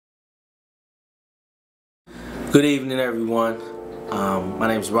Good evening, everyone. My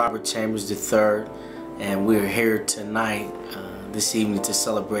name is Robert Chambers III, and we're here tonight, this evening, to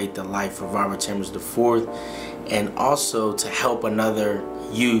celebrate the life of Robert Chambers IV, and also to help another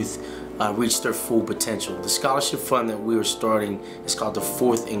youth reach their full potential. The scholarship fund that we are starting is called the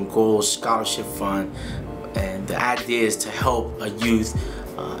Fourth and Goal Scholarship Fund, and the idea is to help a youth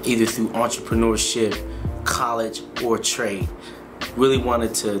either through entrepreneurship, college, or trade. Really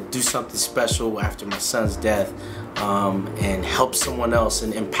wanted to do something special after my son's death and help someone else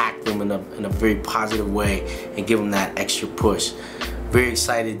and impact them in a very positive way and give them that extra push. Very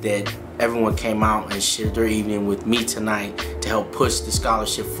excited that everyone came out and shared their evening with me tonight to help push the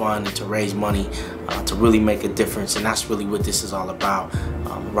scholarship fund and to raise money to really make a difference, and that's really what this is all about.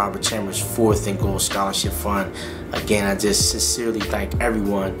 Robert Chambers' Fourth and Goal Scholarship Fund. Again, I just sincerely thank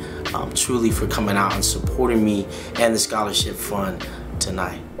everyone truly for coming out and supporting me and the scholarship fund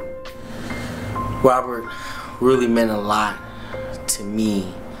tonight. Robert really meant a lot to me.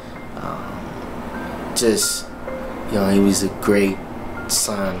 He was a great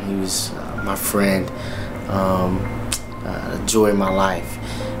son. He was my friend, a joy in my life.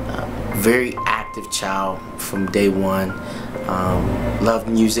 Very active child from day one. Loved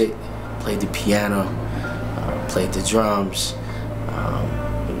music, played the piano, played the drums.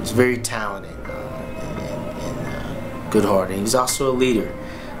 He was very talented and good-hearted. He was also a leader.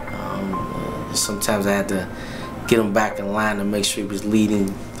 Sometimes I had to get him back in line to make sure he was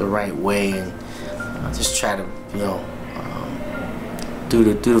leading the right way, and just try to, do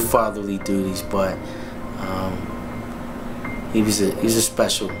the fatherly duties. But he was a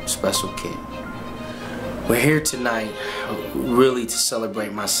special kid. We're here tonight really to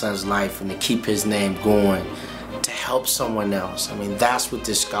celebrate my son's life and to keep his name going, to help someone else. I mean, that's what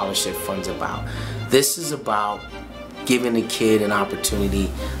this scholarship fund's about. This is about giving a kid an opportunity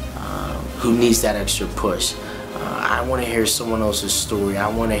who needs that extra push. I want to hear someone else's story. I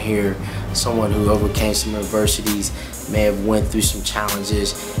want to hear someone who overcame some adversities, may have went through some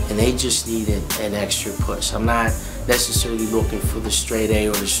challenges, and they just needed an extra push. I'm not necessarily looking for the straight A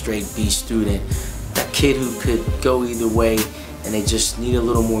or the straight B student. That kid who could go either way, and they just need a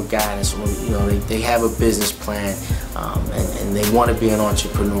little more guidance. Or, they have a business plan and they want to be an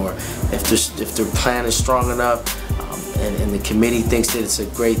entrepreneur. If their plan is strong enough, and the committee thinks that it's a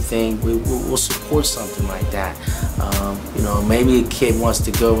great thing, we'll support something like that. Maybe a kid wants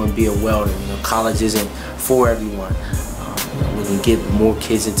to go and be a welder. College isn't for everyone. We can get more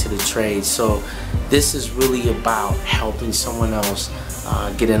kids into the trade. So this is really about helping someone else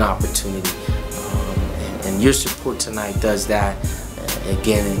get an opportunity. And your support tonight does that.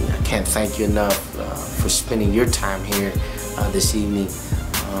 Again, I can't thank you enough for spending your time here this evening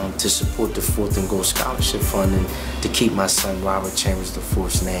to support the Fourth and Goal Scholarship Fund and to keep my son Robert Chambers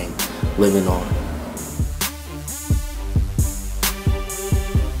IV's name living on.